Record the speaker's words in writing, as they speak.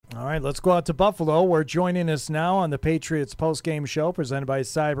All right, let's go out to Buffalo. We're joining us now on the Patriots postgame show presented by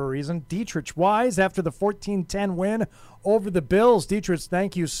Cyber Reason. Dietrich Wise after the 14-10 win over the Bills. Dietrich,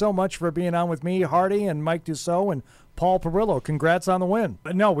 thank you so much for being on with me, Hardy, and Mike Dussault, and Paul Perillo. Congrats on the win.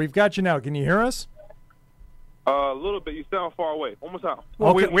 No, we've got you now. Can you hear us? A little bit. You sound far away. One more time.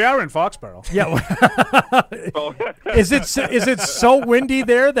 Well, okay. we are in Foxborough. Yeah. Is it so windy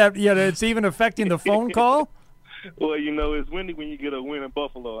there that it's even affecting the phone call? Well, it's windy when you get a win in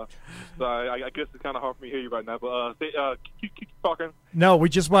Buffalo. So I guess it's kind of hard for me to hear you right now. But keep talking. No, we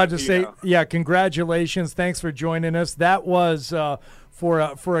just wanted to say, congratulations. Thanks for joining us. That was for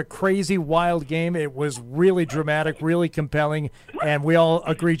a crazy, wild game. It was really dramatic, really compelling, and we all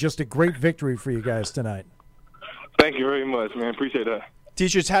agree just a great victory for you guys tonight. Thank you very much, man. Appreciate that.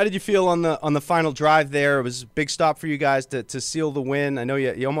 Teachers, how did you feel on the final drive there? It was a big stop for you guys to seal the win. I know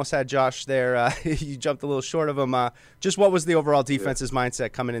you almost had Josh there. You jumped a little short of him. Just what was the overall defense's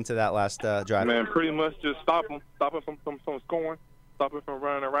mindset coming into that last drive? Man, pretty much just stop him from scoring, stop him from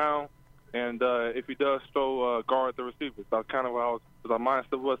running around, and if he does throw, guard the receivers. That's kind of what our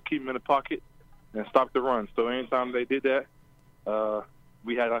mindset was, keep him in the pocket and stop the run. So anytime they did that,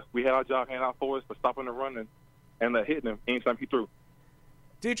 we had our job hand out for us for stopping the run and hitting him anytime he threw.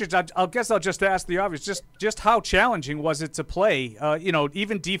 Dietrich, I guess I'll just ask the obvious. Just how challenging was it to play,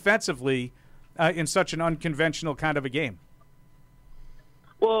 even defensively, in such an unconventional kind of a game?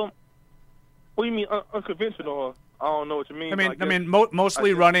 Well, what do you mean unconventional? I don't know what you mean.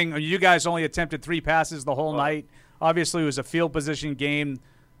 Mostly running. You guys only attempted 3 passes the whole night. Obviously, it was a field position game.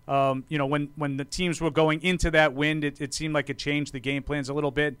 When the teams were going into that wind, it seemed like it changed the game plans a little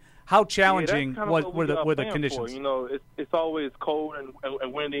bit. How challenging were the conditions? It's always cold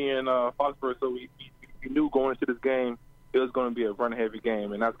and windy in Foxborough, so we knew going into this game it was going to be a run-heavy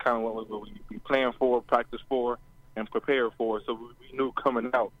game, and that's kind of what we planned for, practiced for, and prepared for. So we knew coming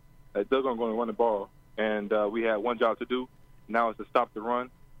out that they're going to run the ball, and we had one job to do. Now it's to stop the run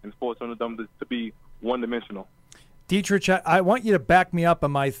and force them to be one-dimensional. Dietrich, I want you to back me up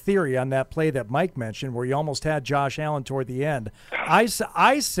on my theory on that play that Mike mentioned where you almost had Josh Allen toward the end. I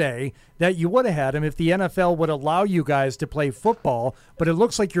say that you would have had him if the NFL would allow you guys to play football, but it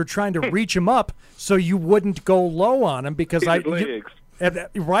looks like you're trying to reach him up so you wouldn't go low on him because right?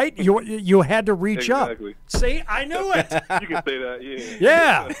 You had to reach up. See, I knew it. You can say that,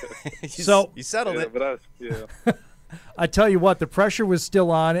 yeah. So you settled it. But I tell you what, the pressure was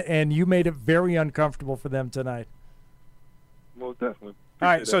still on, and you made it very uncomfortable for them tonight. Most definitely. All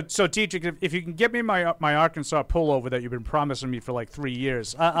right, so Dietrich, if you can get me my Arkansas pullover that you've been promising me for like 3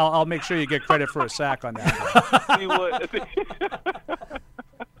 years, I'll make sure you get credit for a sack on that. See what?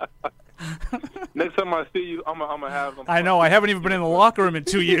 Next time I see you, I'm gonna have them. I know. I haven't even been in the locker room in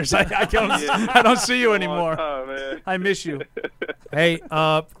 2 years. I don't see you anymore. I miss you. Hey,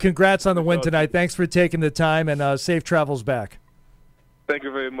 congrats on the win tonight. Thanks for taking the time, and safe travels back. Thank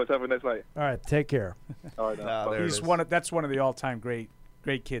you very much. Have a nice night. All right, take care. All right, that's one of the all-time great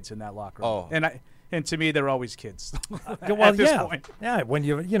kids in that locker room. Oh. And to me, they're always kids. Well, at this point. Yeah. When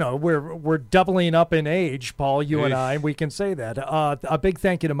we're doubling up in age, Paul. You and I, we can say that. A big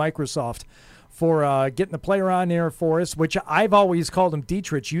thank you to Microsoft for getting the player on there for us, which I've always called him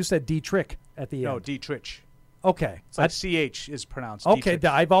Dietrich. You said Dietrich at the end. No, Dietrich. Okay. So CH is pronounced Okay,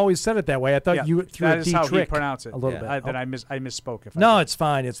 I've always said it that way. I thought you threw that a is Dietrich. how he pronounced it. A little bit. Then I misspoke. It's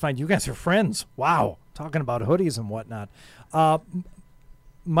fine. It's fine. You guys are friends. Wow. Talking about hoodies and whatnot.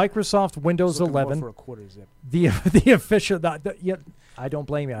 Microsoft Windows 11. For a quarter zip. The official. I don't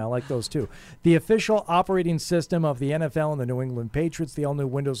blame you. I like those too. The official operating system of the NFL and the New England Patriots. The all-new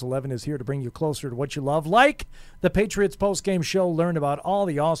Windows 11 is here to bring you closer to what you love, like the Patriots post-game show. Learn about all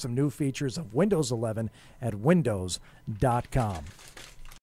the awesome new features of Windows 11 at windows.com.